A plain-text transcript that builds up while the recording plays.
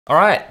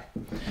Alright,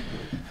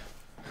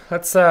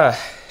 let's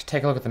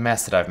take a look at the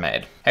mess that I've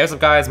made. Hey, what's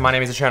up guys, my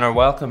name is Cherno,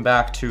 welcome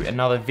back to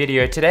another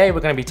video. Today we're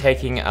going to be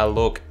taking a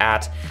look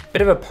at a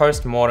bit of a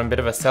post-mortem, bit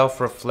of a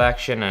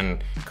self-reflection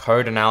and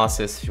code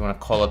analysis, if you want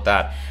to call it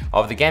that,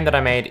 of the game that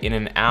I made in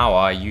an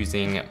hour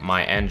using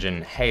my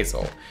engine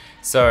Hazel.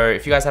 So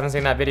if you guys haven't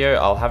seen that video,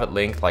 I'll have it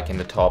linked like in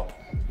the top,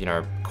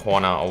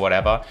 corner or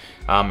whatever,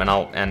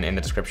 and in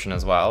the description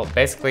as well.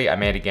 Basically, I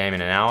made a game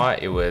in an hour.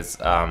 It was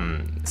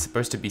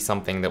supposed to be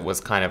something that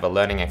was kind of a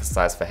learning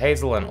exercise for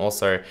Hazel, and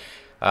also,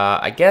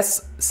 I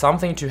guess,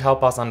 something to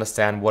help us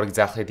understand what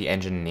exactly the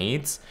engine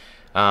needs.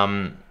 I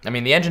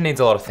mean, the engine needs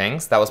a lot of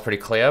things, that was pretty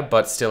clear,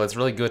 but still it's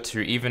really good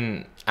to,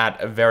 even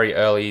at a very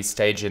early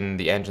stage in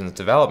the engine's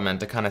development,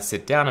 to kind of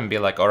sit down and be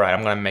like, alright,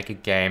 I'm going to make a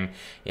game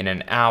in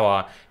an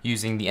hour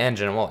using the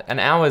engine. Well, an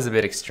hour is a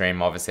bit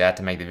extreme, obviously, I had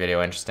to make the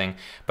video interesting,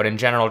 but in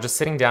general, just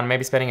sitting down,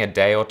 maybe spending a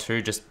day or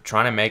two, just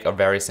trying to make a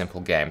very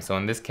simple game. So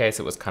in this case,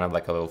 it was kind of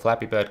like a little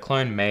Flappy Bird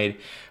clone made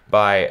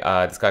by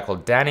this guy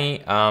called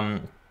Danny,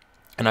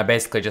 and I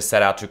basically just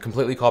set out to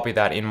completely copy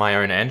that in my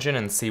own engine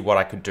and see what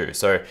I could do.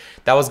 So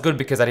that was good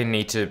because I didn't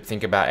need to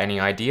think about any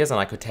ideas, and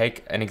I could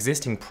take an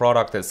existing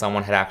product that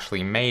someone had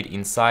actually made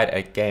inside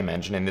a game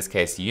engine, in this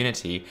case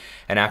Unity,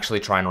 and actually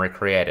try and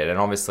recreate it. And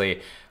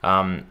obviously,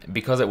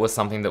 because it was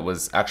something that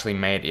was actually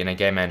made in a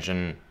game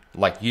engine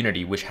like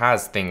Unity, which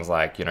has things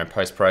like,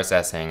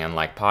 post-processing and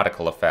like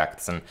particle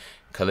effects and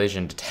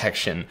collision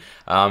detection,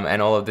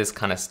 and all of this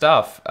kind of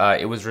stuff,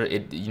 it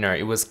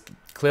was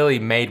clearly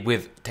made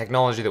with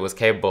technology that was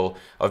capable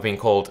of being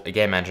called a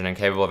game engine and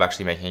capable of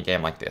actually making a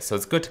game like this. So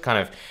it's good to kind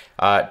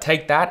of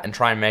take that and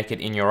try and make it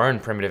in your own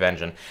primitive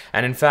engine.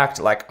 And in fact,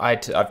 like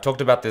I've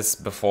talked about this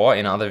before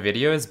in other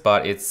videos,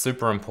 but it's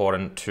super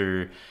important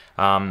to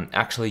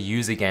actually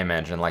use a game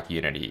engine like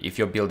Unity if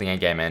you're building a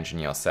game engine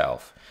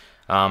yourself.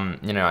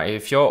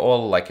 If you're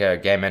all like a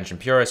game engine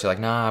purist, you're like,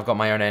 nah, I've got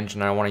my own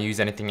engine, I don't want to use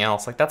anything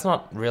else. Like, that's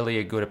not really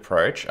a good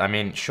approach. I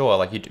mean, sure,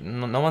 like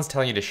no one's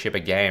telling you to ship a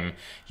game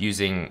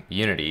using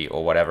Unity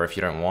or whatever if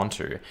you don't want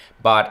to.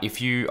 But if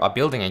you are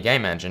building a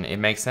game engine, it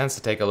makes sense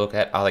to take a look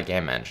at other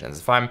game engines.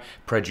 If I'm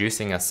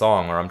producing a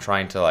song or I'm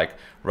trying to like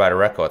write a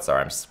record,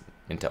 sorry, I'm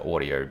into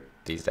audio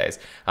these days.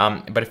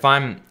 But if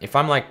I'm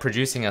like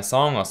producing a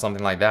song or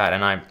something like that,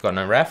 and I've got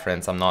no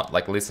reference, I'm not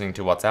like listening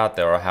to what's out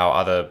there or how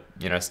other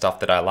stuff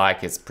that I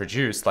like is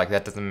produced, like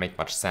that doesn't make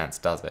much sense,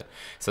 does it?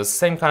 So it's the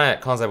same kind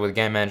of concept with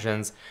game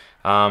engines.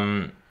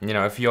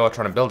 If you're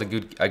trying to build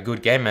a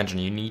good game engine,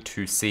 you need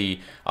to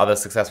see other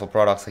successful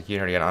products like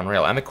Unity and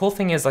Unreal. And the cool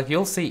thing is, like,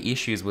 you'll see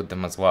issues with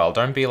them as well.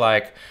 Don't be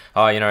like,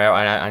 oh,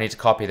 I need to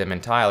copy them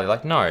entirely.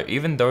 Like, no,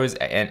 even those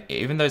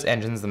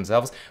engines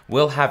themselves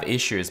will have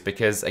issues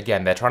because,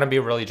 again, they're trying to be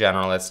really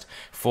generalist.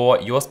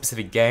 For your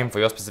specific game, for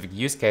your specific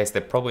use case,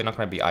 they're probably not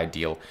going to be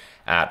ideal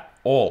at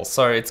all.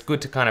 So it's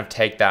good to kind of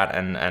take that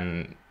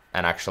and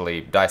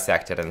actually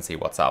dissect it and see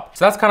what's up.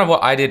 So that's kind of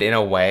what I did in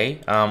a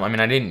way. I mean,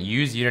 I didn't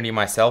use Unity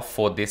myself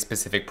for this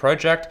specific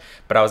project,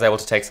 but I was able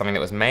to take something that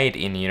was made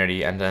in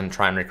Unity and then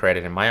try and recreate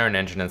it in my own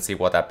engine and see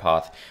what that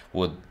path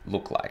would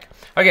look like.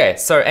 Okay,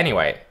 so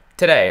anyway,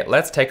 today,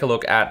 let's take a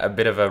look at a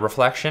bit of a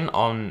reflection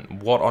on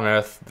what on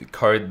earth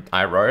code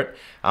I wrote.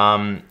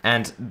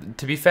 And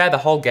to be fair, the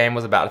whole game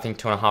was about, I think,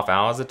 2.5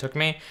 hours it took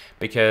me,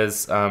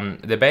 because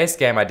the base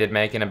game I did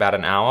make in about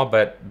an hour,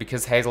 but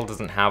because Hazel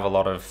doesn't have a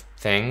lot of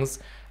things,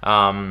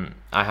 I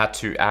had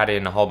to add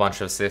in a whole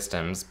bunch of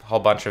systems, a whole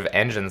bunch of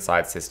engine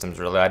side systems,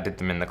 really. I did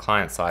them in the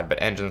client side, but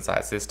engine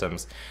side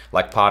systems,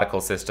 like particle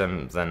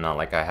systems, and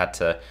like I had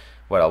to,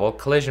 well,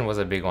 collision was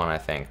a big one, I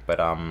think, but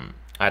I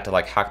had to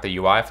like hack the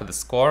UI for the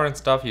score and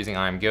stuff using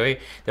IMGUI.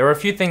 There were a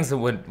few things that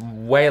were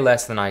way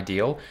less than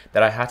ideal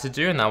that I had to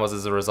do, and that was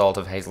as a result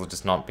of Hazel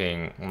just not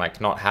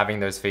having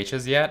those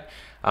features yet.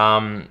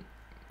 So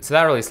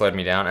that really slowed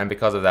me down, and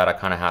because of that, I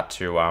kind of had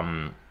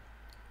to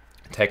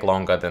take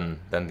longer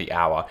than the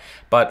hour.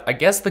 But I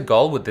guess the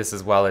goal with this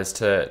as well is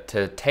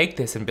to take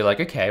this and be like,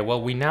 okay,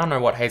 well, we now know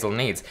what Hazel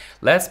needs.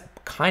 Let's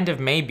kind of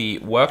maybe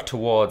work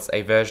towards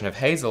a version of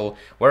Hazel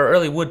where it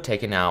really would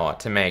take an hour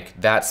to make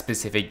that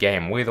specific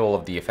game with all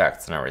of the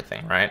effects and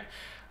everything, right?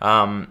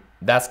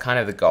 That's kind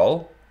of the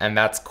goal, and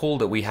that's cool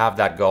that we have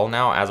that goal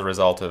now as a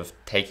result of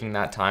taking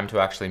that time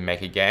to actually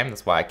make a game.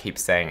 That's why I keep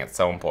saying it's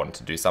so important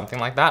to do something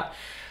like that.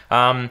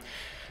 But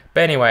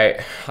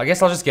anyway, I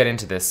guess I'll just get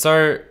into this.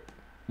 So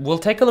we'll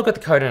take a look at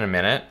the code in a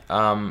minute.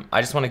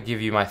 I just want to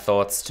give you my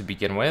thoughts to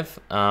begin with.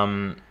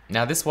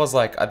 Now this was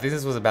like, I think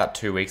this was about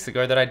 2 weeks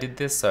ago that I did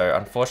this, so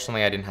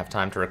unfortunately I didn't have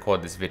time to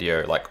record this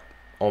video like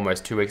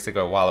almost 2 weeks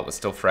ago while it was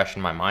still fresh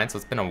in my mind, so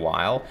it's been a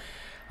while.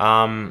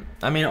 I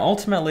mean,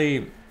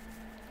 ultimately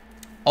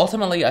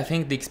I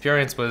think the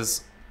experience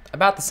was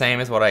about the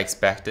same as what I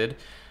expected.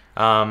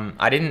 I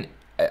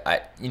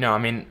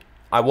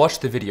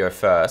watched the video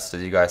first,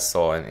 as you guys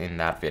saw in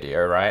that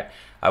video, right?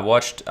 I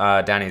watched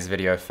Danny's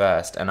video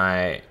first, and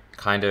I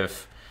kind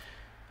of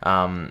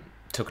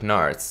took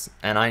notes,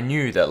 and I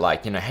knew that,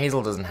 like,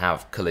 Hazel doesn't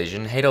have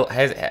collision,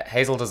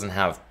 Hazel doesn't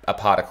have a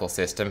particle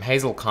system,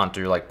 Hazel can't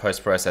do like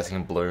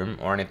post-processing bloom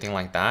or anything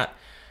like that,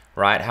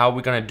 right? How are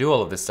we going to do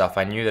all of this stuff?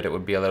 I knew that it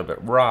would be a little bit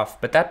rough,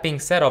 but that being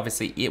said,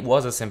 obviously it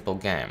was a simple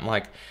game.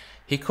 Like,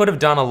 he could have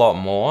done a lot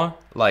more,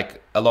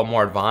 like a lot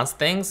more advanced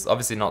things.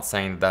 Obviously not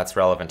saying that that's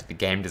relevant to the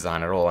game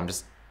design at all. I'm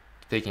just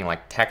speaking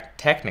like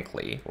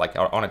technically, like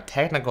on a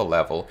technical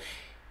level,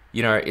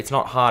 you know, it's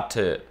not hard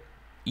to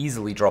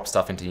easily drop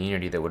stuff into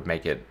Unity that would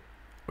make it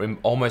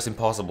almost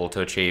impossible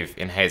to achieve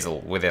in Hazel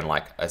within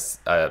like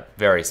a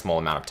very small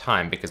amount of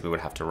time, because we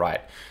would have to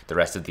write the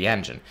rest of the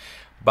engine.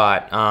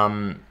 But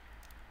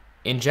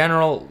in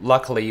general,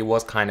 luckily it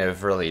was kind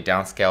of really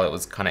downscale. It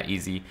was kind of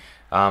easy.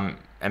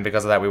 And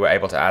because of that, we were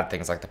able to add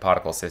things like the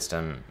particle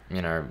system,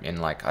 you know, in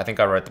like, I think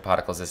I wrote the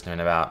particle system in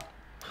about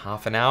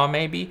half an hour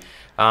maybe,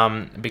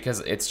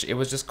 because it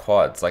was just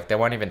quads, like they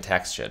weren't even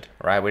textured,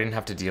 right? We didn't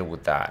have to deal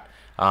with that.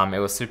 It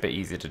was super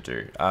easy to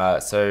do.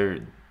 So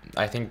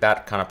I think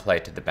that kind of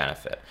played to the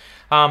benefit.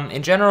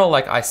 In general,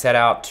 like I set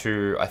out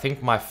to, I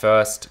think my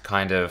first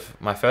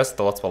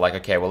thoughts were like,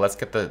 okay, well, let's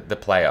get the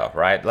player,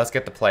 right? Let's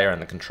get the player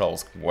and the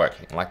controls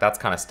working. Like that's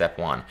kind of step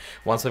one.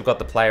 Once we've got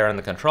the player and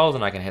the controls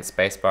and I can hit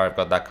spacebar, I've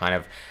got that kind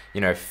of, you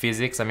know,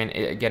 physics. I mean,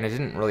 again, it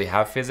didn't really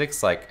have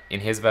physics. Like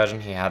in his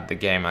version, he had the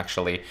game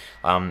actually,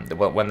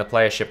 when the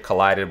player ship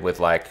collided with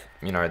like,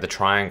 you know, the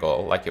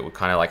triangle, like it would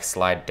kind of like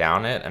slide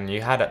down it, and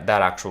you had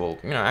that actual,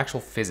 you know, actual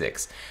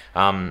physics,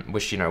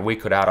 which, you know, we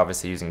could add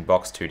obviously using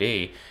Box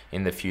 2D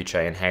in the future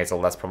in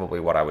Hazel. That's probably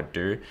what I would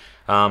do.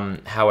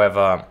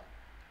 However,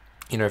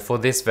 you know, for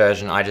this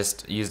version, I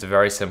just used a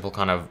very simple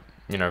kind of,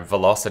 you know,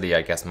 velocity,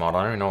 I guess, mod.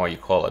 I don't know what you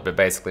call it, but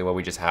basically where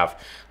we just have,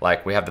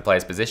 like, we have the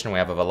player's position, we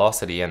have a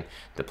velocity, and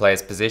the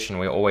player's position,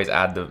 we always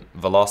add the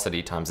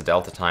velocity times the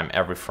delta time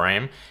every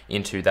frame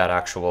into that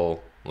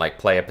actual, like,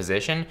 player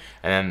position,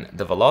 and then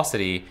the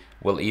velocity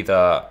will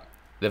either,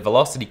 the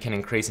velocity can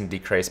increase and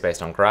decrease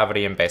based on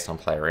gravity and based on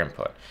player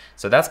input.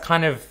 So that's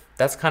kind of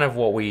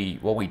what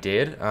we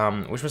did,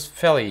 which was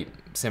fairly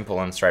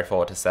simple and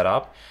straightforward to set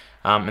up.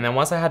 And then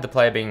once I had the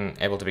player being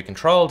able to be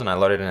controlled, and I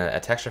loaded in a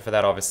texture for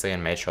that obviously,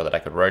 and made sure that I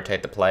could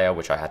rotate the player,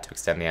 which I had to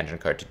extend the engine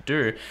code to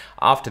do.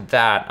 After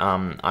that,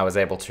 I was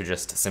able to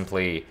just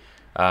simply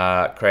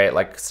start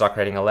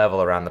creating a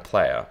level around the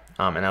player.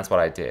 And that's what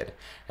I did.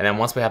 And then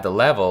once we have the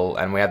level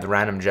and we have the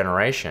random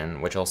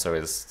generation, which also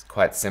is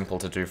quite simple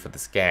to do for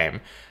this game,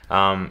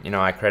 you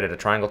know, I created a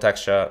triangle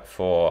texture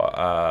for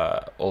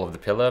all of the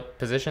pillar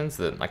positions.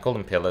 I call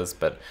them pillars,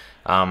 but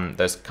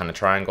those kind of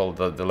triangle,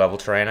 the level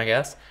terrain, I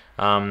guess,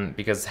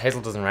 because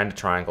Hazel doesn't render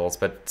triangles.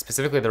 But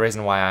specifically the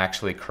reason why I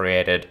actually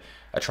created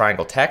a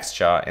triangle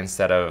texture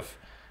instead of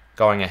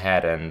going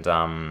ahead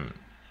and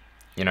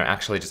you know,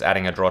 actually just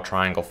adding a draw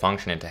triangle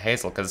function into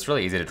Hazel, because it's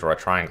really easy to draw a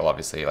triangle,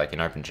 obviously, like in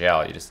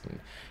OpenGL, you just,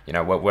 you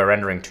know, we're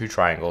rendering two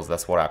triangles,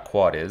 that's what our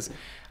quad is.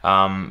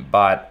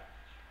 But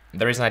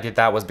the reason I did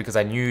that was because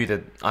I knew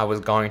that I was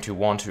going to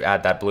want to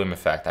add that bloom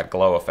effect, that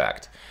glow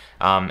effect.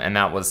 And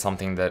that was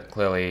something that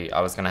clearly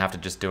I was going to have to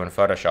just do in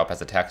Photoshop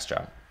as a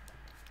texture.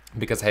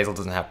 Because Hazel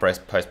doesn't have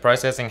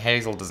post-processing,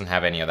 Hazel doesn't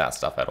have any of that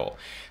stuff at all.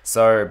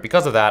 So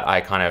because of that,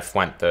 I kind of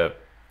went the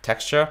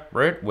texture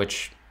route,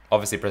 which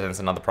obviously presents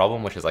another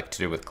problem, which is like to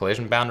do with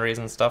collision boundaries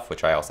and stuff,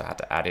 which I also had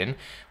to add in,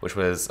 which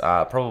was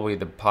probably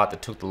the part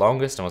that took the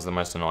longest and was the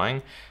most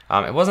annoying.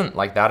 It wasn't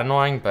like that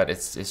annoying, but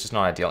it's just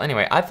not ideal.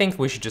 Anyway, I think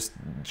we should just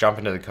jump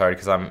into the code,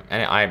 because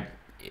I'm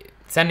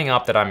sending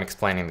up that I'm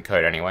explaining the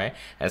code anyway,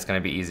 and it's going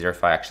to be easier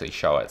if I actually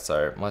show it.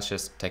 So let's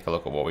just take a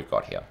look at what we've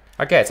got here.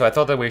 Okay, so I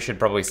thought that we should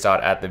probably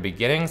start at the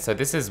beginning. So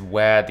this is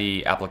where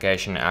the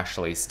application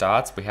actually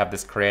starts. We have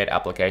this create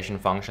application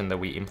function that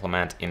we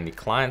implement in the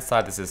client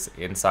side. This is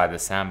inside the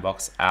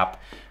sandbox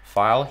app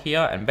file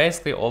here. And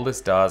basically all this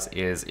does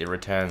is it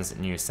returns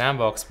new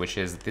sandbox, which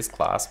is this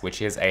class,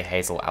 which is a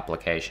Hazel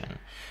application.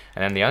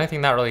 And then the only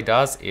thing that really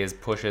does is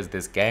pushes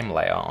this game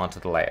layer onto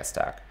the layer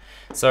stack.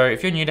 So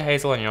if you're new to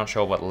Hazel and you're not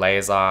sure what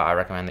layers are, I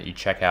recommend that you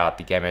check out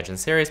the Game Engine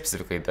series,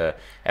 specifically the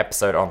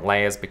episode on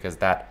layers, because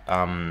that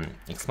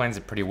explains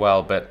it pretty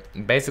well. But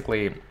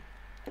basically,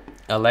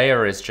 a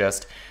layer is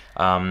just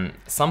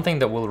something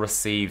that will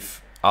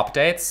receive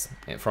updates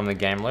from the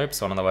game loop.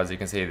 So in other words, you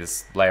can see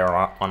this layer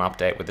on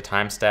update with the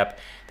time step.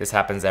 This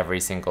happens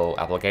every single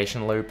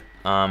application loop.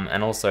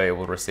 And also it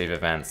will receive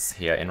events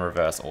here in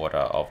reverse order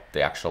of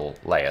the actual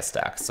layer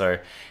stack. So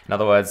in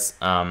other words,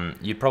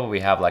 you'd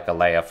probably have like a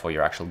layer for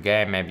your actual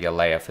game, maybe a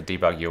layer for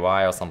debug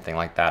UI or something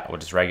like that, or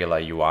just regular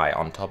UI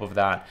on top of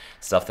that,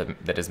 stuff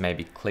that is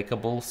maybe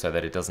clickable so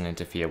that it doesn't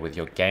interfere with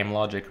your game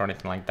logic or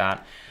anything like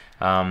that.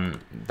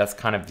 That's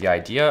kind of the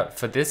idea.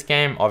 For this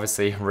game,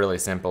 obviously really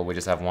simple. We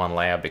just have one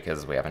layer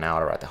because we have an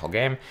hour to write the whole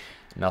game.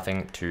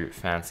 Nothing too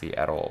fancy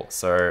at all.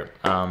 So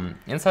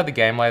inside the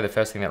game layer, the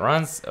first thing that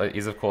runs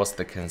is of course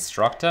the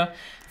constructor.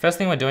 First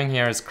thing we're doing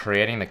here is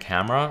creating the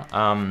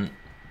camera.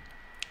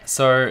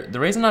 So the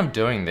reason I'm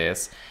doing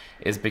this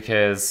is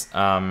because,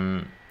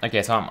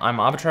 okay, so I'm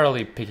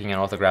arbitrarily picking an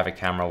orthographic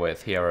camera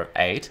width here of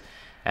 8.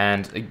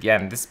 And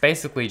again, this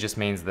basically just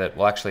means that,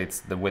 well, actually it's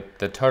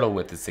the total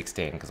width is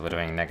 16 because we're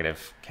doing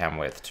negative cam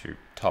width to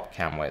top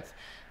cam width.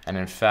 And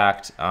in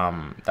fact,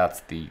 that's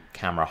the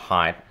camera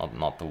height,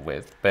 not the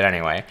width. But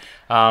anyway,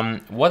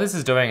 what this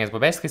is doing is we're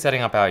basically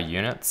setting up our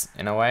units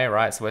in a way,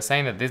 right? So we're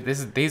saying that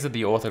these are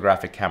the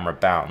orthographic camera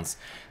bounds.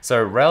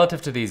 So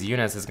relative to these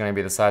units is going to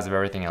be the size of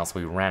everything else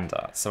we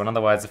render. So in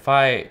other words, if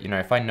I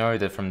know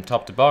that from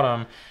top to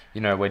bottom,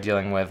 we're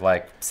dealing with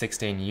like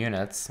 16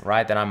 units,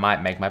 right? Then I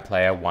might make my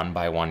player 1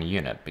 by 1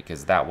 unit,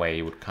 because that way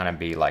it would kind of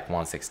be like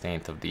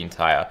 1/16 of the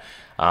entire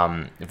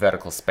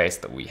vertical space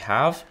that we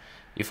have.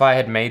 If I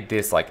had made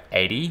this like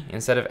 80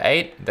 instead of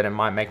 8, then it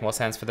might make more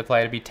sense for the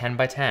player to be 10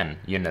 by 10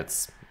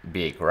 units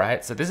big,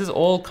 right? So this is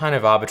all kind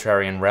of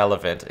arbitrary and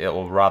relevant,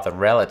 or rather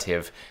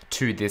relative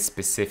to this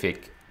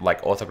specific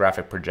like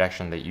orthographic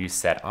projection that you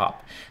set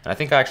up. And I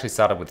think I actually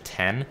started with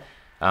 10,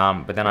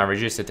 but then I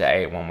reduced it to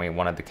 8 when we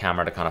wanted the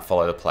camera to kind of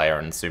follow the player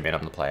and zoom in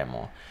on the player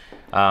more.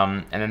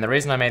 And then the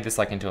reason I made this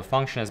like into a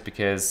function is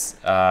because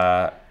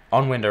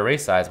on window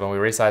resize, when we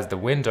resize the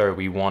window,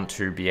 we want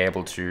to be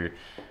able to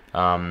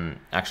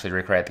actually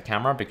recreate the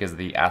camera, because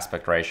the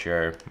aspect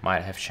ratio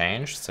might have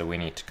changed, so we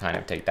need to kind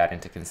of take that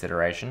into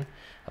consideration.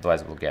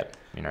 Otherwise we'll get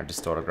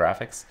distorted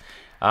graphics.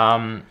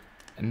 And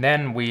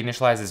then we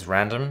initialize this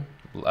random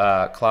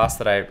class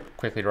that I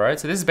quickly wrote.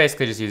 So this is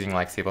basically just using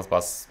like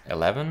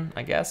C++11,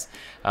 I guess.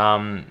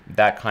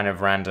 That kind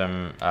of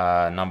random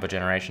number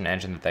generation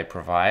engine that they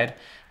provide,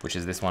 which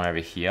is this one over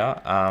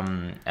here.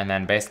 And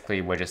then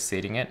basically we're just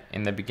seeding it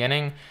in the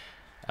beginning.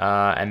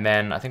 And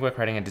then I think we're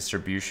creating a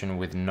distribution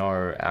with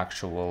no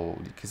actual,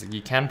 because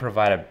you can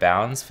provide a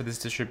bounds for this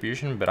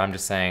distribution, but I'm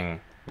just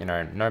saying,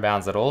 no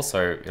bounds at all.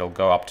 So it'll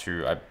go up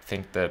to, I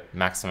think, the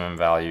maximum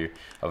value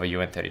of a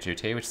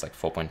UN32T, which is like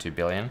 4.2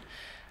 billion.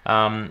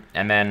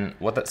 And then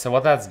what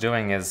that's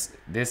doing is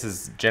this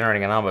is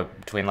generating a number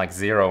between like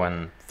 0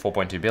 and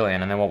 4.2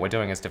 billion. And then what we're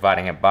doing is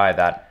dividing it by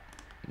that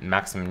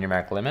maximum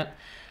numeric limit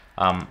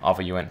of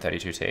a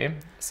UN32T.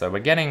 So we're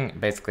getting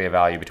basically a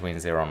value between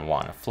 0 and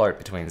 1, a float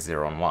between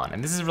 0 and 1.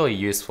 And this is really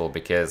useful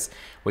because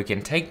we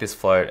can take this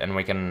float and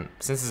we can,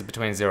 since it's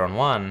between 0 and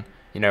 1,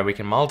 we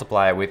can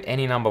multiply it with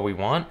any number we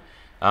want.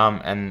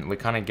 And we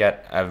kind of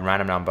get a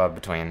random number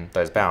between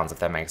those bounds, if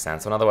that makes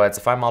sense. So in other words,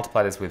 if I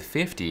multiply this with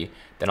 50,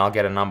 then I'll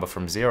get a number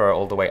from 0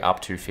 all the way up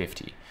to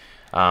 50,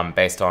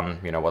 based on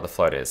what the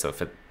float is. So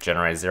if it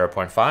generates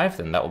 0.5,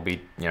 then that will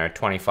be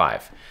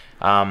 25.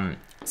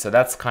 So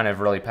that's kind of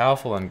really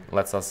powerful and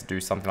lets us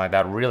do something like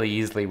that really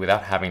easily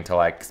without having to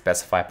like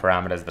specify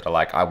parameters that are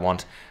like, I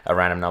want a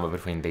random number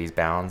between these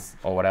bounds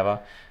or whatever.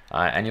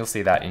 And you'll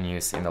see that in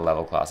use in the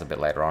level class a bit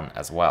later on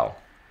as well.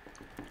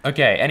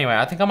 Okay, anyway,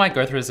 I think I might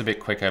go through this a bit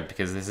quicker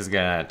because this is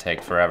gonna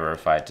take forever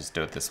if I just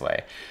do it this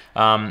way.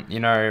 I'm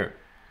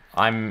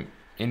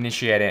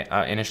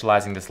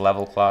initializing this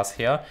level class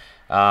here.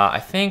 I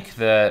think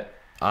that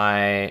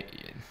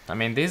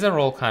these are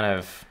all kind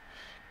of,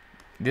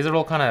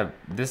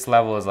 this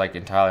level is like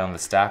entirely on the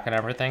stack and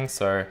everything,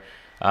 so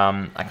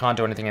I can't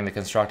do anything in the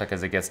constructor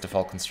because it gets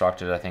default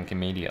constructed, I think,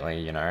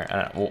 immediately, and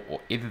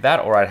either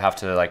that or I'd have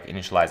to like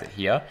initialize it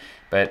here.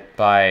 But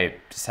by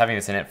just having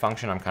this init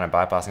function, I'm kind of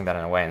bypassing that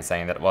in a way and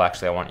saying that, well,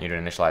 actually I want you to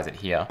initialize it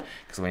here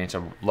because we need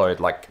to load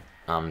like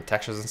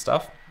textures and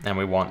stuff, and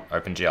we want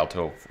OpenGL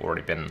to have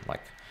already been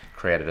like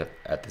created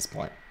at this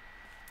point.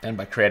 And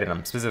by created,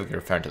 I'm specifically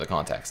referring to the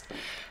context.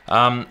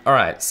 All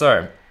right,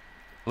 so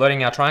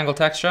loading our triangle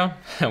texture,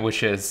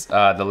 which is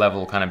the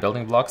level kind of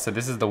building block. So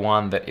this is the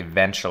one that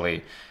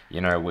eventually,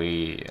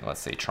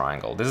 let's see,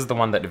 triangle. This is the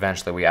one that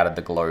eventually we added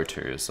the glow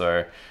to.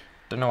 So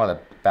don't know why the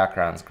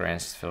background's green,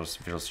 it's just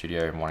Visual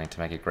Studio wanting to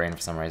make it green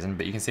for some reason,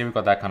 but you can see we've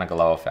got that kind of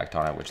glow effect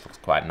on it, which looks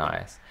quite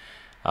nice.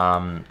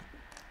 All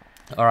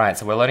right,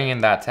 so we're loading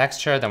in that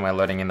texture, then we're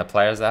loading in the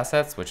player's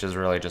assets, which is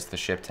really just the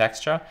ship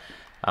texture.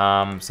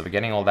 So we're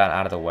getting all that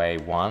out of the way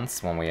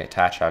once when we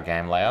attach our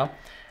game layer.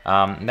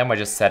 And then we're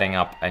just setting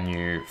up a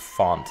new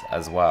font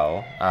as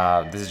well.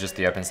 This is just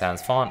the Open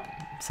Sans font,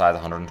 size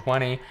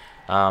 120,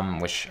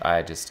 which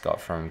I just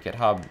got from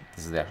GitHub.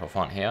 This is the actual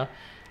font here.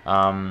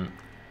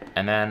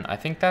 And then I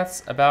think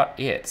that's about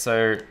it.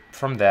 So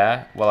from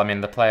there, well, I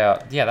mean, the player,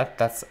 yeah,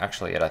 that's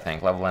actually it, I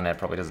think. Level init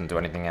probably doesn't do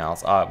anything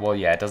else. Well,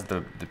 yeah, it does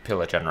the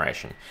pillar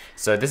generation.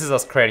 So this is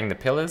us creating the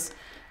pillars.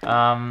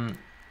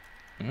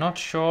 Not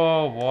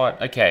sure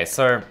what, okay,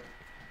 so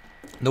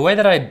the way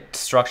that I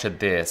structured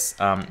this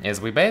is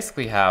we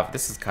basically have,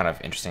 this is kind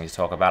of interesting to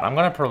talk about. I'm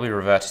going to probably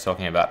revert to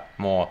talking about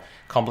more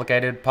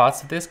complicated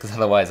parts of this, because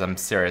otherwise I'm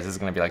serious, this is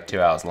going to be like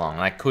 2 hours long.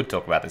 And I could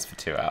talk about this for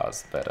 2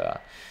 hours,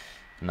 but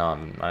no,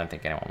 I don't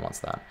think anyone wants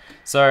that.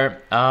 So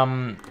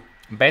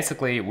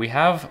basically we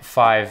have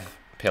 5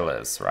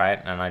 pillars,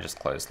 right? And I just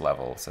closed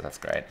level, so that's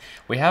great.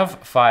 We have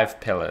 5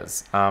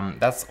 pillars.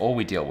 That's all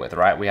we deal with,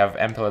 right? We have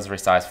M pillars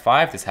resize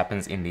 5. This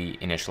happens in the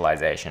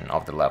initialization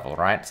of the level,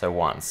 right? So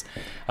once.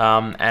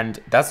 And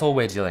that's all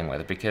we're dealing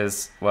with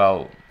because,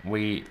 well,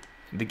 the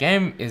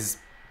game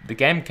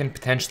can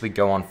potentially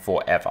go on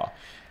forever.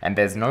 And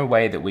there's no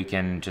way that we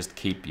can just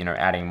keep,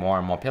 adding more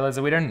and more pillars.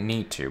 We don't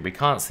need to. We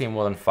can't see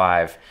more than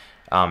 5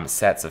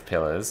 sets of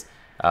pillars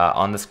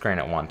on the screen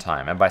at one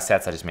time. And by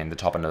sets, I just mean the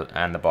top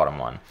and the bottom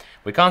one.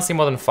 We can't see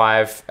more than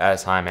 5 at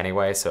a time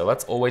anyway, so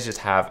let's always just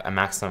have a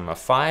maximum of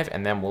 5,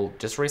 and then we'll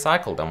just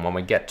recycle them. When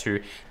we get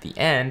to the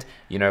end,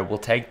 you know, we'll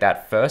take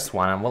that first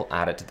one and we'll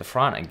add it to the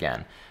front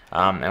again.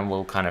 And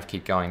we'll kind of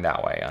keep going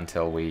that way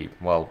until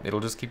well,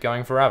 it'll just keep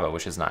going forever,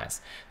 which is nice.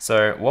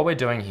 So what we're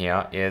doing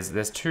here is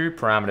there's 2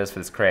 parameters for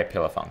this create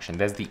pillar function.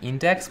 There's the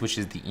index, which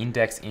is the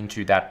index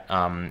into that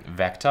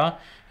vector,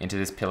 into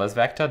this pillars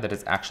vector that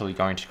is actually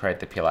going to create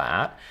the pillar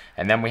at.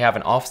 And then we have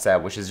an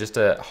offset, which is just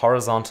a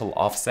horizontal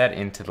offset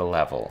into the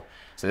level.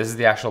 So this is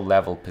the actual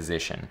level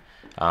position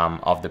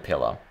of the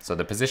pillar. So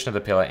the position of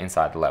the pillar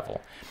inside the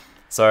level.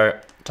 So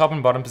top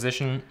and bottom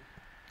position,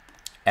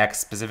 X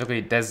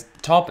specifically, there's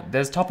top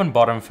and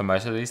bottom for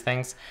most of these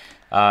things.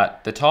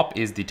 The top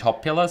is the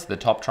top pillar, so the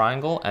top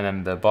triangle, and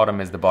then the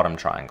bottom is the bottom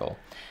triangle.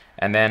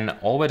 And then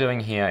all we're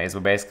doing here is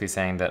we're basically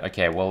saying that,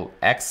 okay, well,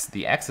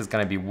 the X is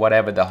going to be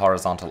whatever the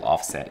horizontal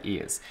offset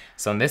is.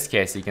 So in this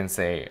case, you can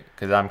say,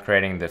 because I'm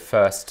creating the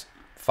first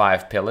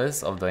 5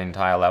 pillars of the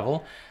entire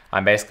level,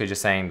 I'm basically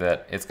just saying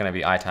that it's going to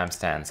be I times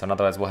 10. So in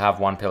other words, we'll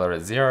have one pillar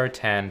at 0,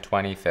 10,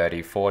 20,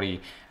 30,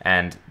 40,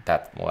 and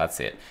that's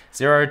it.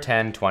 0,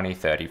 10, 20,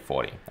 30,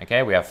 40.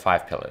 Okay, we have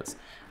 5 pillars.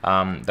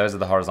 Those are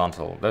the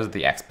horizontal, those are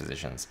the X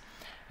positions.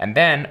 And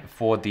then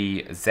for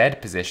the Z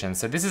position,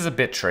 so this is a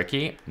bit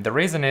tricky. The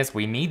reason is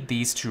we need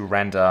these to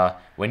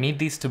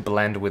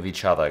blend with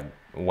each other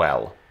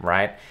well,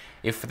 right?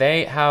 If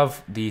they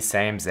have the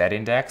same Z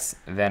index,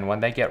 then when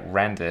they get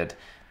rendered,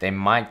 they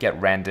might get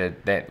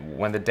rendered that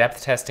when the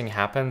depth testing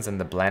happens and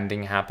the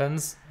blending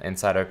happens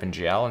inside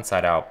OpenGL,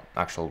 inside our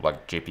actual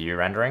like GPU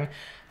rendering,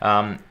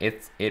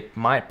 it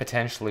might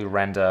potentially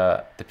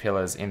render the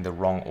pillars in the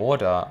wrong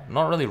order.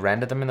 Not really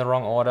render them in the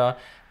wrong order,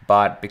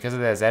 but because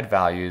of their Z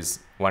values,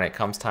 when it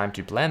comes time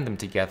to blend them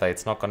together,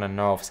 it's not going to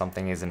know if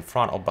something is in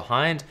front or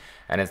behind,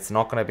 and it's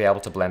not going to be able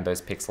to blend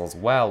those pixels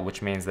well,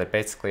 which means that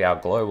basically our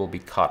glow will be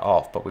cut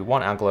off, but we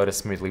want our glow to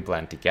smoothly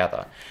blend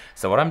together.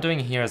 So what I'm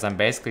doing here is I'm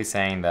basically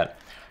saying that,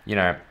 you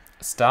know,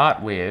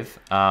 start with,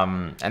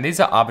 and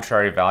these are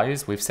arbitrary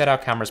values. We've set our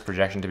camera's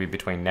projection to be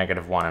between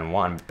 -1 and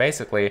 1. But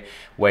basically,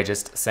 we're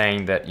just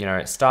saying that, you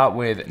know, start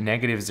with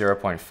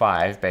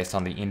 -0.5 based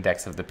on the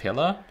index of the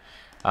pillar,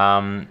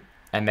 and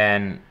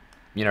then,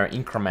 you know,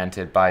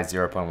 incremented by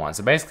 0.1.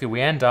 So basically,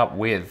 we end up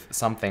with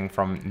something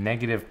from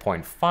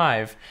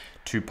 -0.5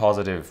 to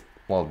positive,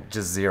 well,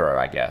 just 0,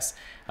 I guess.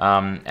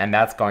 And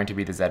that's going to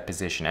be the Z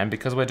position. And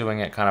because we're doing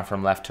it kind of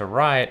from left to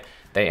right,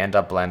 they end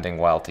up blending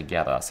well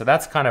together. So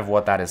that's kind of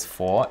what that is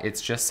for. It's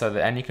just so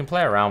that, and you can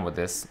play around with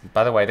this.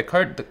 By the way, the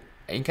code,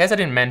 in case I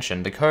didn't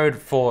mention, the code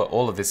for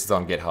all of this is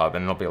on GitHub,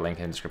 and there'll be a link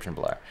in the description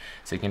below.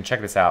 So you can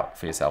check this out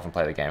for yourself and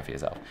play the game for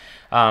yourself.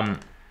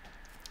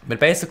 But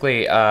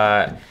basically,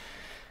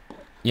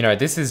 you know,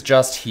 this is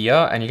just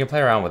here, and you can play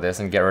around with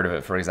this and get rid of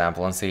it, for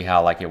example, and see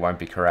how like it won't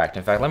be correct.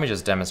 In fact, let me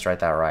just demonstrate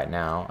that right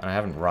now. And I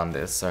haven't run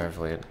this, so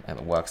hopefully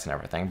it works and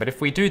everything. But if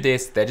we do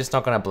this, they're just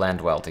not going to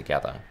blend well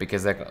together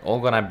because they're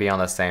all going to be on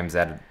the same Z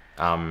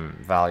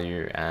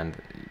value, and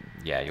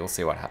yeah, you'll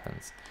see what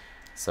happens.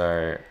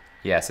 So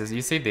yeah, so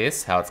you see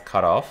this, how it's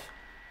cut off.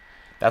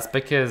 That's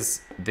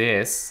because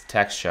this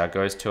texture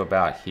goes to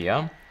about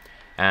here.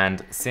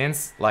 And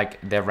since like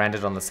they're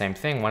rendered on the same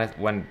thing,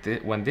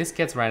 when this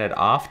gets rendered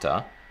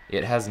after,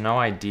 it has no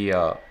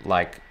idea,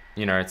 like,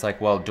 you know, it's like,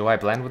 well, do I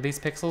blend with these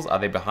pixels? Are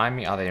they behind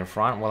me? Are they in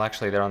front? Well,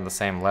 actually they're on the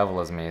same level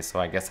as me,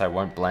 so I guess I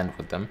won't blend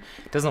with them.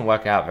 It doesn't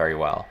work out very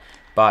well.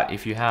 But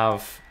if you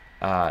have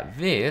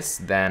this,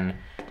 then,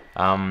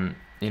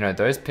 you know,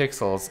 those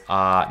pixels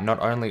are not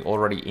only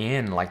already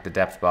in like the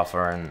depth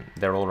buffer, and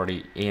they're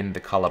already in the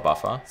color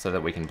buffer so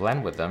that we can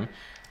blend with them.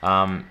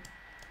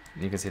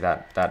 You can see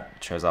that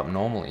shows up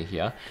normally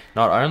here.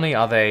 Not only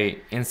are they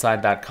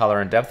inside that color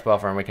and depth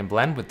buffer and we can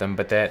blend with them,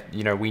 but that,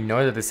 you know, we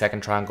know that the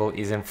second triangle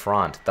is in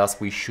front,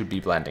 thus we should be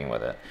blending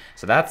with it.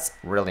 So that's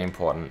really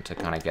important to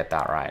kind of get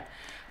that right.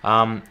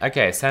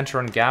 Okay, center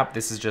and gap,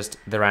 this is just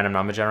the random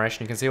number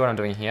generation. You can see what I'm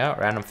doing here.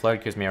 Random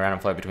float gives me a random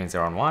float between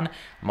 0 and 1,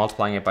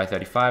 multiplying it by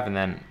 35 and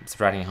then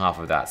subtracting half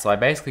of that. So I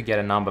basically get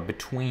a number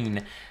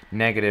between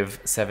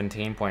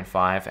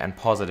 -17.5 and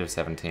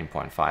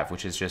 +17.5,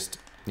 which is just,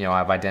 you know,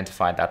 I've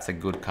identified that's a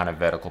good kind of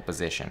vertical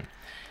position.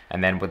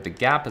 And then with the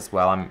gap as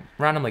well, I'm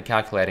randomly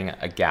calculating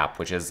a gap,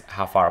 which is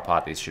how far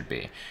apart these should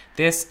be.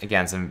 This,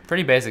 again, some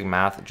pretty basic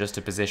math just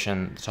to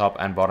position the top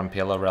and bottom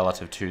pillar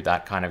relative to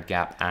that kind of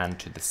gap and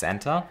to the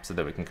center so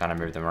that we can kind of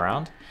move them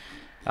around.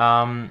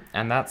 And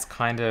that's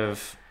kind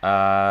of,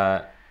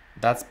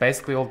 that's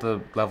basically all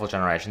the level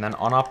generation. Then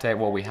on update,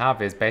 what we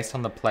have is based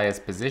on the player's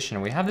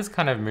position, we have this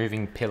kind of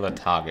moving pillar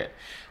target,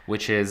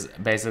 which is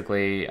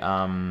basically,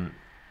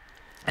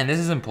 and this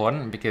is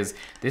important because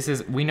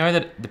we know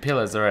that the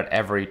pillars are at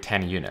every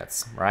 10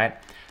 units, right?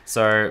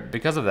 So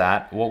because of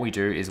that, what we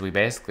do is we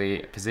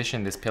basically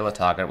position this pillar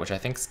target, which I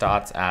think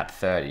starts at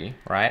 30,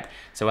 right?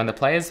 So when the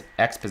player's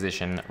X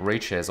position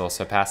reaches or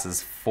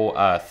surpasses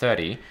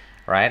 30,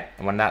 right?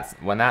 When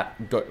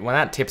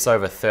that tips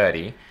over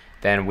 30,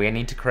 then we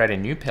need to create a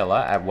new pillar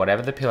at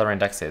whatever the pillar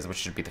index is, which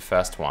should be the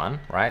first one,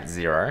 right?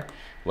 0.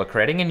 We're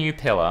creating a new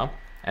pillar,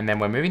 and then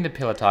we're moving the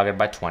pillar target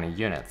by 20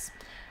 units.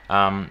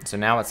 So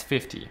now it's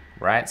 50,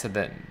 right? So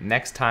the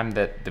next time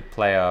that the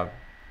player,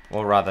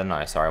 or rather,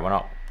 no, sorry,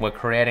 we're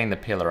creating the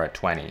pillar at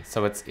 20,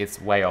 so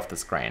it's way off the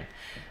screen.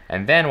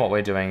 And then what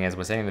we're doing is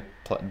we're setting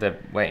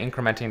we're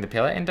incrementing the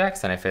pillar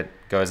index, and if it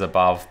goes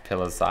above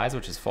pillar size,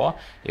 which is 4,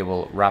 it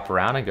will wrap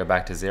around and go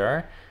back to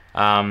 0.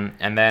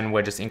 And then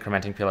we're just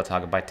incrementing pillar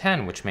target by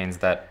 10, which means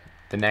that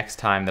the next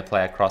time the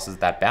player crosses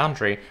that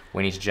boundary,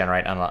 we need to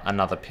generate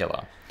another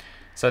pillar.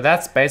 So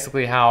that's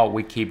basically how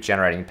we keep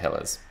generating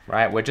pillars,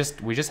 right? We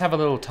just have a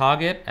little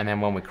target, and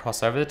then when we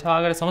cross over the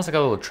target, it's almost like a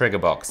little trigger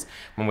box.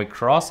 When we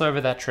cross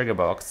over that trigger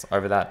box,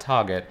 over that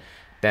target,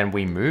 then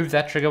we move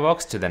that trigger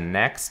box to the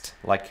next,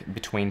 like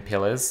between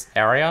pillars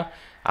area,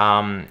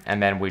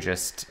 and then we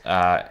just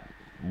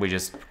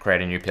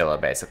create a new pillar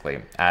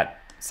basically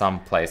at some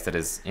place that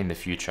is in the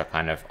future,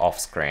 kind of off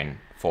screen,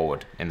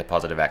 forward in the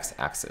positive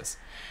x-axis.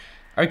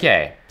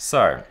 Okay,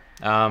 so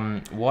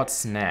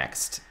what's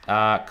next?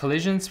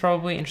 Collision's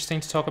probably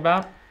interesting to talk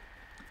about.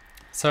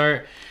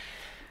 So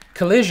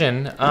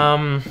collision,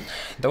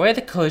 the way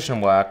the collision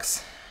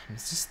works, I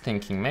was just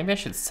thinking maybe I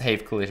should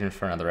save collision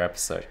for another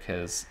episode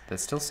because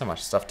there's still so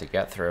much stuff to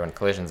get through and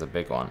collision's a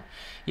big one.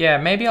 Yeah,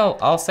 maybe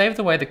I'll save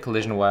the way the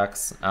collision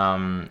works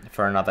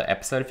for another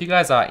episode. If you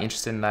guys are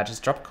interested in that,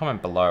 just drop a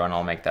comment below and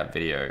I'll make that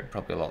video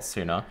probably a lot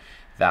sooner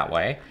that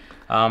way.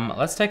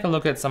 Let's take a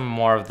look at some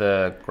more of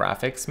the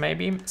graphics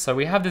maybe. So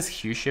we have this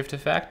hue shift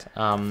effect.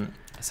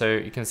 So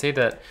you can see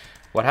that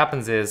what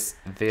happens is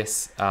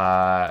this,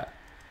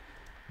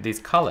 these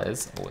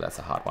colors, oh, that's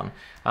a hard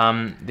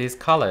one. These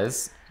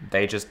colors,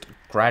 they just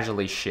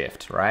gradually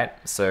shift, right?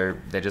 So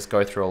they just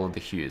go through all of the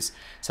hues.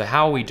 So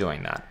how are we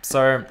doing that?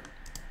 So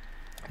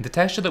the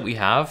texture that we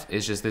have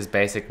is just this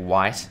basic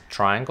white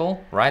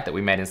triangle, right? That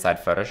we made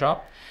inside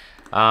Photoshop.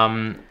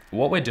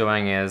 What we're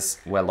doing is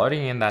we're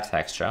loading in that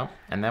texture,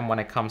 and then when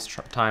it comes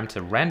time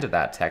to render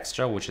that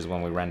texture, which is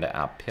when we render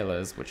our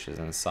pillars, which is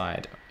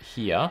inside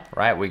here,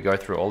 right? We go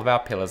through all of our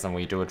pillars and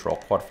we do a draw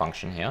quad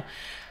function here.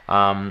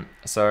 And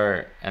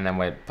then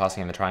we're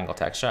passing in the triangle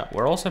texture.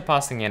 We're also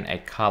passing in a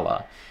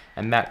color,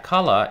 and that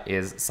color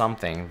is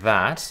something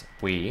that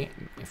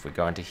if we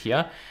go into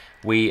here,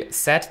 we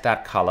set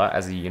that color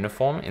as a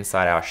uniform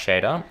inside our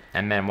shader,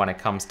 and then when it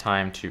comes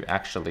time to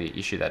actually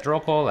issue that draw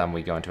call and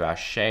we go into our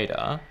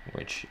shader,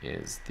 which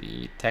is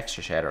the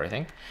texture shader, I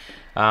think,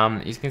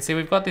 you can see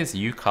we've got this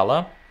U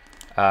color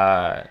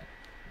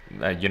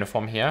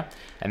uniform here,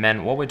 and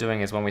then what we're doing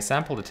is when we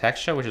sample the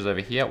texture, which is over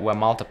here, we're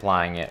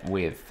multiplying it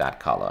with that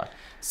color.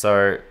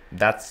 So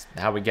that's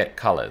how we get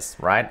colors,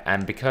 right?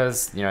 And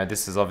because, you know,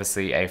 this is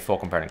obviously a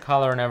 4-component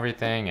color and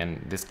everything,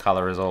 and this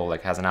color is all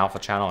like has an alpha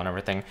channel and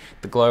everything,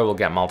 the glow will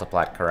get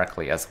multiplied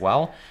correctly as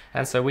well.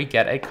 And so we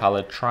get a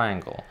colored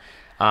triangle.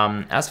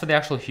 As for the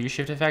actual hue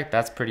shift effect,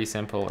 that's pretty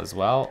simple as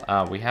well.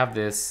 We have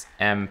this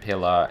M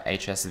pillar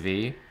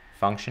HSV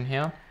function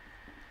here,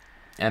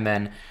 and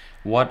then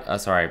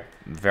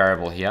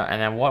variable here.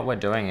 And then what we're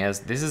doing is,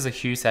 this is a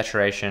hue,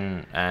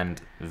 saturation, and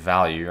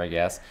value, I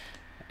guess.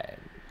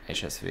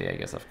 HSV, I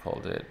guess I've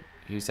called it.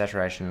 Hue,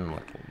 saturation,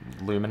 like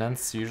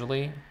luminance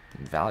usually.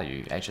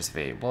 Value,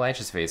 HSV. Well,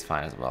 HSV is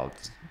fine as well.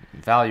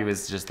 Value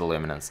is just the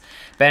luminance.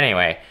 But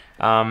anyway,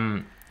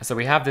 so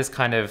we have this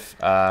kind of,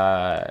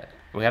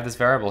 we have this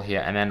variable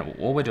here, and then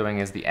all we're doing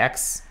is the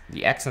x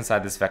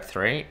inside this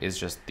vec3 is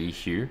just the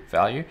hue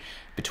value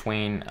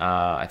between,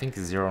 I think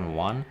 0 and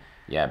 1.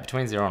 Yeah,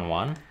 between 0 and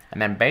 1.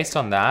 And then based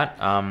on that,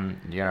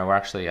 you know, we're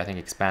actually, I think,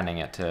 expanding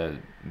it to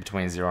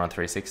between 0 and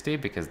 360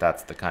 because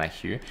that's the kind of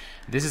hue.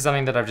 This is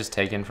something that I've just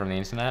taken from the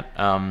internet,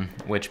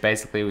 which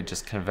basically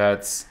just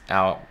converts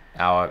our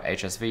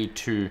HSV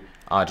to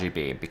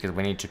RGB because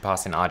we need to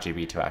pass in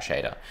RGB to our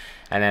shader.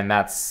 And then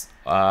that's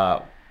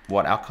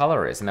what our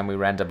color is. And then we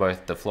render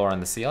both the floor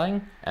and the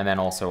ceiling, and then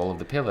also all of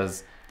the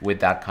pillars with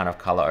that kind of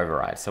color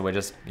override. So we're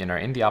just, you know,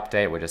 in the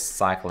update, we're just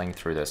cycling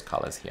through those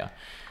colors here.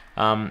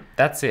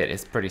 That's it.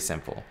 It's pretty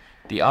simple.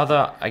 The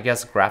other, I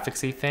guess,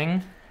 graphicsy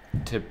thing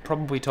to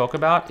probably talk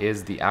about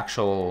is the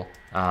actual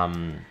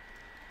kind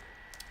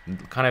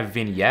of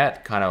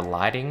vignette, kind of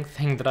lighting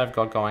thing that I've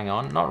got going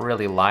on. Not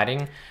really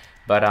lighting,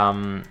 but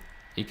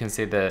you can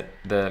see that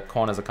the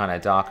corners are kind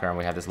of darker and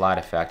we have this light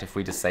effect. If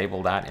we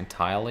disable that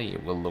entirely,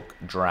 it will look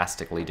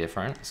drastically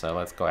different. So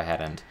let's go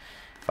ahead and,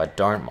 if I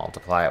don't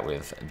multiply it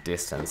with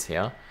distance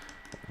here,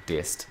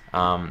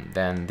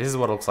 then this is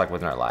what it looks like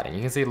with no lighting.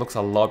 You can see it looks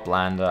a lot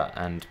blander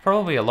and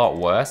probably a lot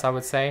worse, I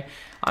would say.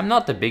 I'm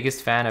not the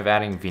biggest fan of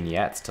adding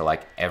vignettes to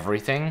like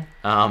everything,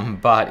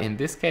 but in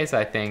this case,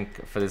 I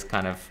think for this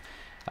kind of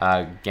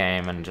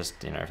game and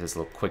just, you know, for this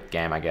little quick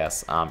game, I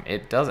guess,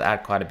 it does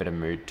add quite a bit of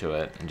mood to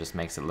it and just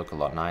makes it look a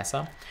lot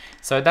nicer.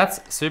 So that's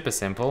super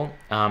simple.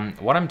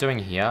 What I'm doing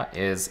here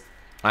is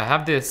I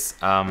have this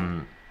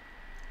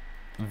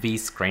V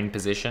screen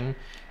position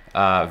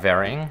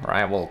varying,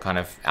 right, will kind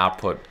of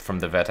output from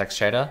the vertex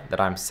shader that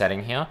I'm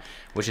setting here,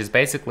 which is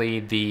basically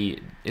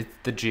it's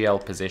the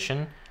GL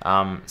position.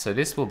 So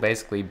this will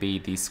basically be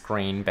the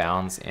screen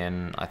bounds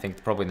in, I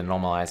think, probably the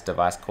normalized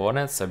device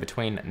coordinates. So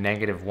between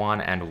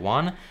 -1 and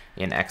 1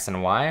 in X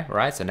and Y,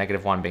 right? So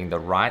 -1 being the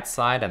right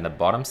side and the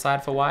bottom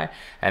side for Y,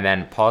 and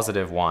then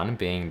 +1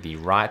 being the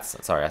right,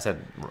 sorry, I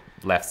said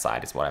left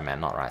side is what I meant,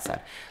 not right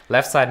side.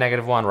 Left side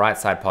 -1, right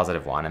side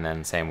 +1, and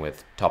then same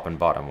with top and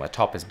bottom, where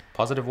top is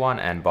 +1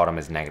 and bottom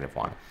is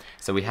 -1.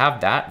 So we have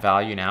that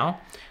value now.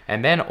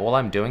 And then all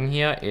I'm doing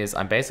here is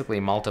I'm basically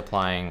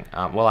multiplying,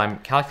 well, I'm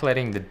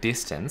calculating the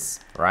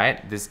distance,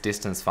 right? This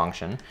distance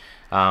function,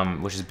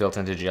 which is built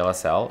into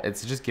GLSL.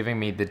 It's just giving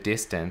me the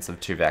distance of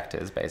two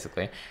vectors,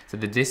 basically. So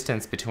the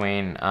distance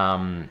between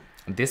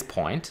this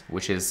point,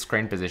 which is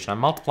screen position, I'm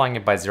multiplying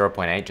it by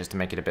 0.8 just to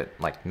make it a bit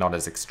like not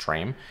as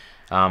extreme.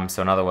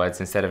 So in other words,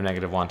 instead of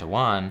 -1 to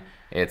 1,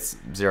 it's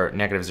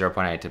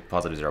 -0.8 to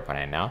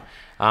 +0.8 now.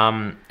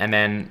 And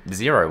then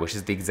 0, which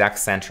is the exact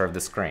center of the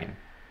screen.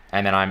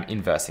 And then I'm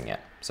inversing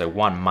it. So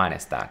 1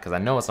 minus that, because I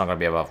know it's not going to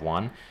be above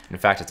 1. In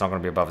fact, it's not going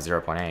to be above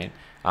 0.8.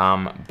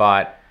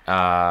 But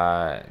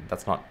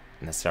that's not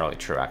necessarily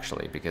true,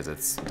 actually, because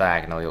it's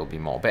diagonally, it'll be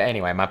more. But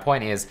anyway, my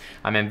point is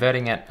I'm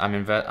inverting it.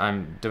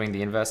 I'm doing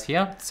the inverse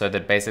here, so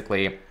that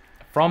basically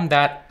from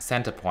that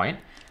center point,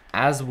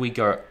 as we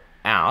go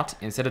out,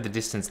 instead of the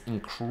distance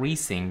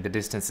increasing, the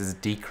distance is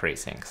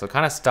decreasing. So it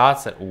kind of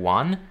starts at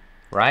 1,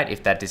 right,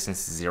 if that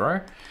distance is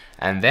 0.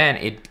 And then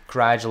it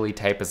gradually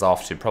tapers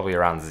off to probably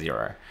around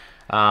 0.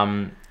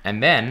 And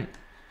then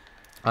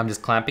I'm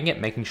just clamping it,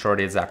 making sure it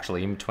is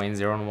actually in between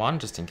 0 and 1,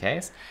 just in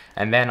case.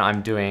 And then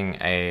I'm doing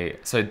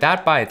so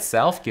that by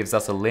itself gives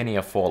us a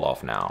linear fall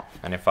off now.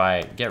 And if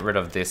I get rid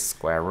of this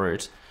square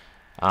root,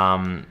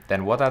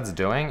 then what that's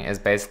doing is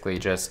basically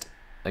just,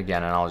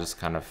 again, and I'll just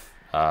kind of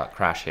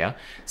crash here.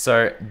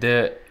 So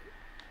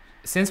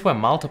since we're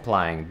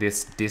multiplying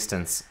this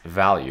distance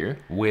value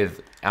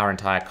with our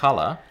entire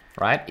color,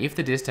 right? If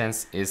the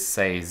distance is,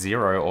 say,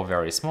 0 or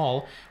very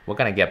small, we're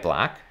going to get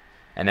black.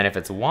 And then if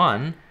it's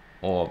 1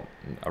 or,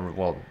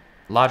 well,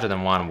 larger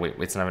than 1,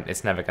 it's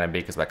never going to be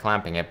because we're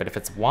clamping it. But if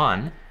it's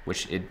 1,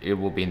 which it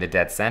will be in the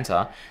dead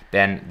center,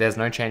 then there's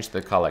no change to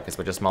the color because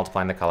we're just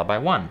multiplying the color by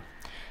 1.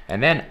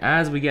 And then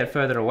as we get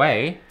further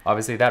away,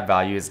 obviously that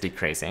value is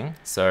decreasing.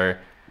 So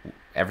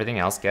everything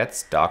else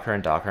gets darker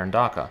and darker and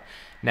darker.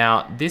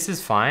 Now, this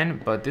is fine,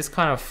 but this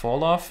kind of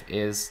fall off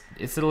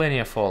it's a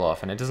linear fall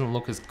off, and it doesn't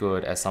look as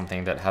good as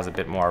something that has a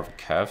bit more of a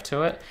curve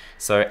to it.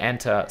 So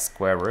enter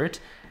square root.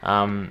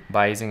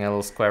 By using a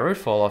little square root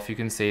fall off, you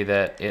can see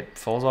that it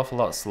falls off a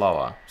lot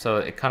slower. So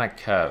it kind of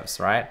curves,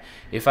 right?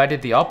 If I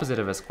did the opposite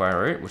of a square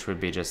root, which would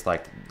be just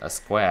like a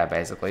square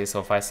basically. So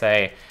if I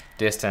say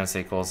distance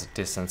equals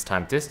distance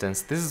times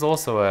distance, this is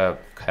also a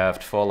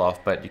curved fall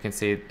off, but you can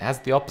see it has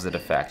the opposite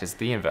effect. It's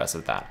the inverse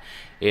of that.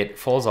 It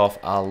falls off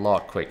a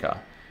lot quicker.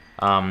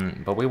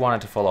 But we want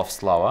it to fall off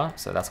slower,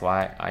 so that's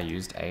why I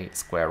used a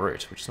square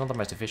root, which is not the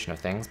most efficient of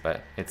things,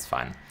 but it's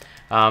fine.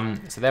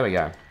 So there we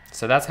go.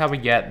 So that's how we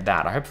get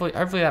that. Hopefully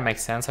that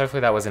makes sense. Hopefully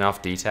that was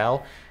enough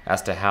detail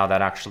as to how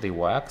that actually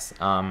works.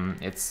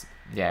 It's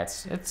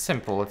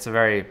simple. It's a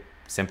very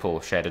simple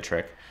shader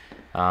trick.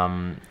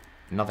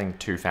 Nothing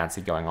too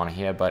fancy going on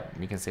here, but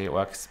you can see it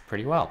works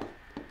pretty well.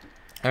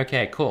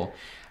 Okay, cool.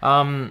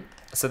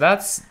 So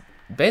that's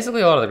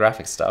basically a lot of the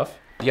graphics stuff.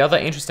 The other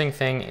interesting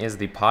thing is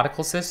the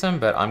particle system,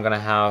 but I'm gonna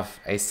have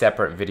a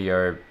separate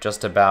video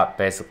just about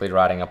basically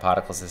writing a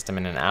particle system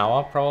in an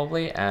hour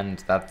probably,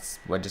 and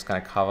we're just gonna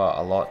cover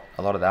a lot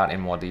of that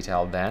in more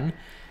detail then,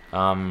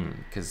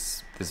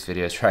 because this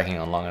video is dragging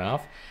on long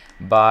enough.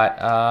 But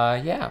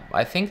yeah,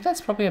 I think that's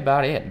probably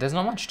about it. There's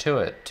not much to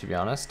it, to be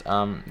honest.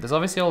 There's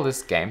obviously all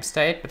this game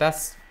state, but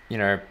that's, you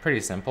know, pretty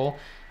simple.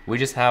 We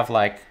just have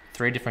like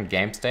 3 different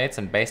game states,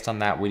 and based on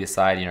that we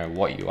decide, you know,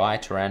 what UI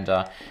to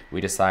render. We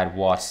decide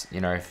what,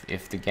 you know,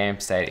 if the game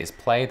state is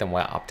play, then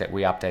we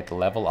update the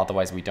level,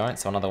 otherwise we don't.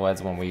 So in other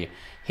words, when we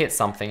hit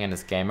something and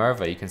it's game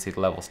over, you can see the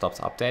level stops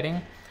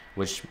updating,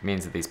 which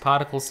means that these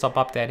particles stop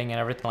updating and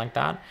everything like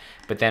that.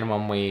 But then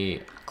when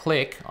we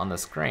click on the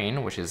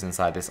screen, which is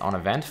inside this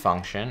onEvent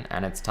function,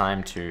 and it's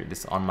time to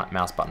this on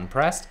mouse button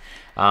pressed,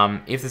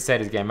 if the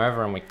state is game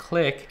over and we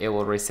click, it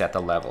will reset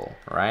the level,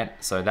 right?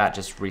 So that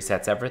just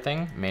resets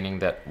everything, meaning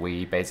that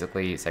we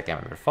basically set game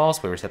over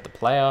false, we reset the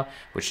player,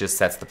 which just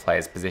sets the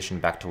player's position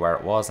back to where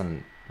it was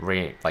and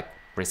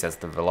resets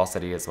the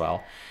velocity as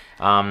well.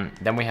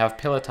 Then we have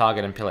pillar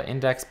target and pillar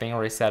index being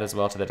reset as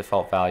well to the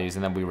default values,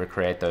 and then we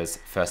recreate those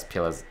first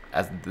pillars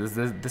as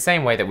the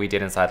same way that we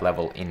did inside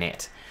level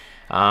init.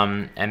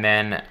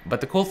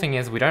 But the cool thing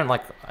is we don't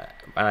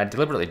and I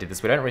deliberately did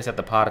this, we don't reset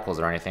the particles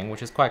or anything,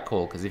 which is quite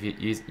cool, because if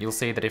you'll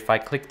see that if I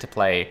click to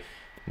play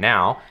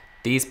now,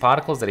 these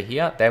particles that are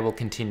here, they will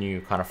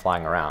continue kind of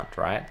flying around,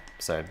 right?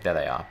 So there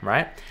they are,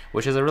 right?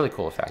 Which is a really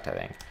cool effect, I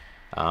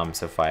think.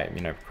 So if I,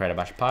 you know, create a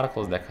bunch of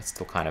particles, they're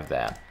still kind of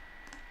there,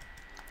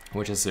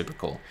 which is super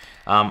cool.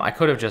 I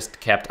could have just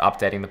kept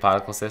updating the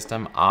particle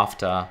system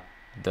after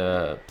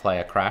the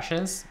player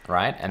crashes,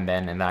 right? And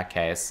then in that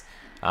case,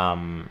 you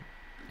know,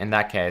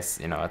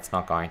 it's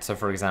not going. So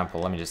for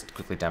example, let me just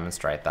quickly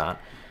demonstrate that.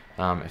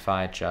 If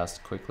I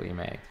just quickly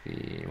make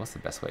the, what's the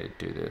best way to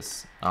do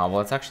this? Well,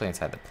 it's actually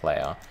inside the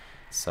player.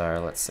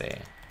 So let's see,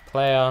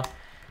 player,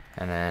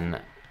 and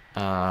then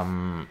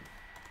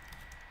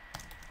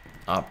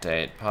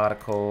update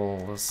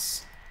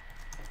particles.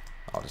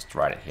 I'll just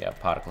write it here,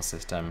 particle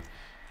system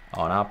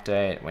on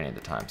update. We need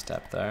the time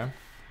step though,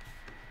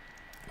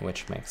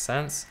 which makes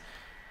sense.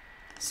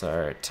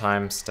 So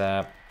time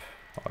step,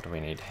 what do we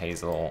need?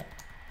 Hazel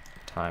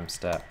time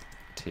step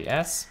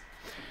TS.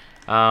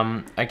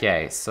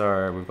 Okay,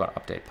 so we've got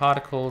update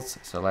particles.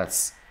 So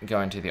let's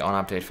go into the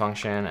onUpdate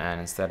function, and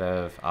instead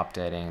of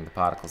updating the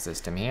particle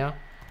system here,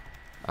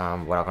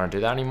 we're not going to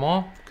do that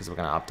anymore because we're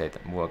going to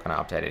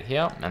update it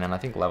here. And then I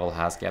think level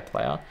has get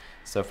player.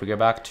 So if we go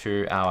back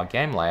to our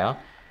game layer,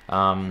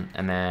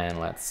 and then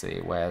let's see,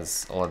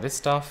 where's all of this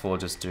stuff? We'll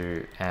just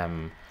do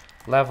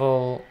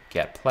level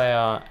get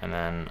player, and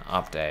then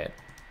update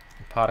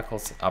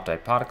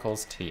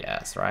particles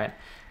TS, right?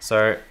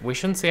 So we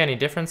shouldn't see any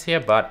difference here,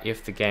 but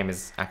if the game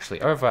is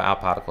actually over, our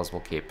particles will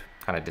keep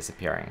kind of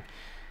disappearing.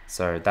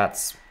 So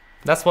that's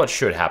what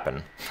should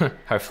happen.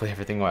 Hopefully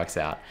everything works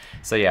out.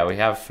 So yeah, we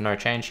have no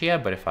change here,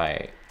 but if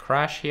I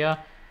crash here,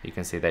 you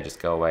can see they just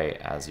go away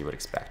as you would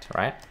expect,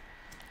 right?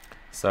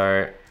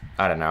 So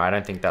I don't know, I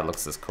don't think that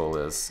looks as cool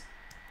as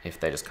if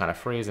they just kind of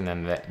freeze and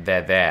then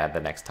they're there the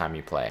next time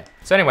you play.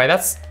 So anyway,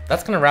 that's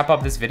gonna wrap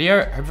up this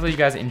video. Hopefully you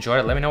guys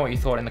enjoyed it. Let me know what you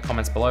thought in the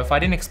comments below. If I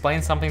didn't explain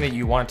something that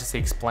you wanted to see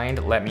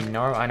explained, let me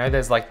know. I know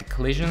there's like the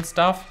collision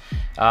stuff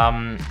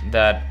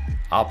that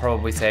I'll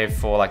probably save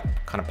for like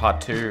kind of part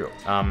 2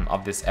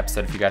 of this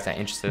episode if you guys are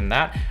interested in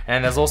that.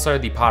 And there's also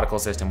the particle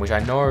system, which I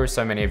know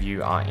so many of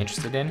you are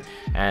interested in,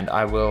 and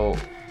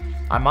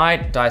I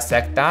might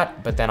dissect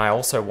that, but then I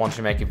also want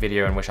to make a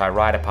video in which I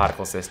write a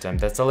particle system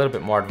that's a little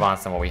bit more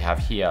advanced than what we have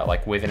here,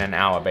 like within an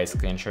hour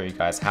basically, and show you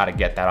guys how to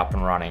get that up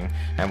and running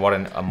and what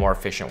a more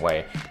efficient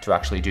way to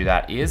actually do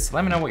that is.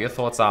 Let me know what your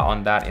thoughts are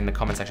on that in the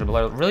comment section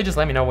below. Really just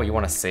let me know what you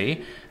want to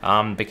see,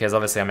 because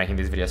obviously I'm making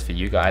these videos for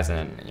you guys,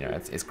 and you know,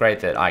 it's great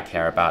that I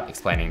care about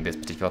explaining this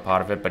particular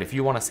part of it, but if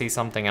you want to see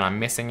something and I'm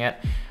missing it,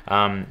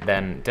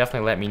 then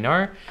definitely let me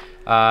know.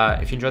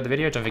 If you enjoyed the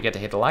video, don't forget to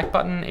hit the like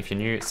button. If you're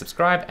new,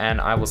 subscribe, and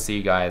I will see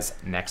you guys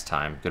next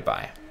time.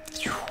 Goodbye.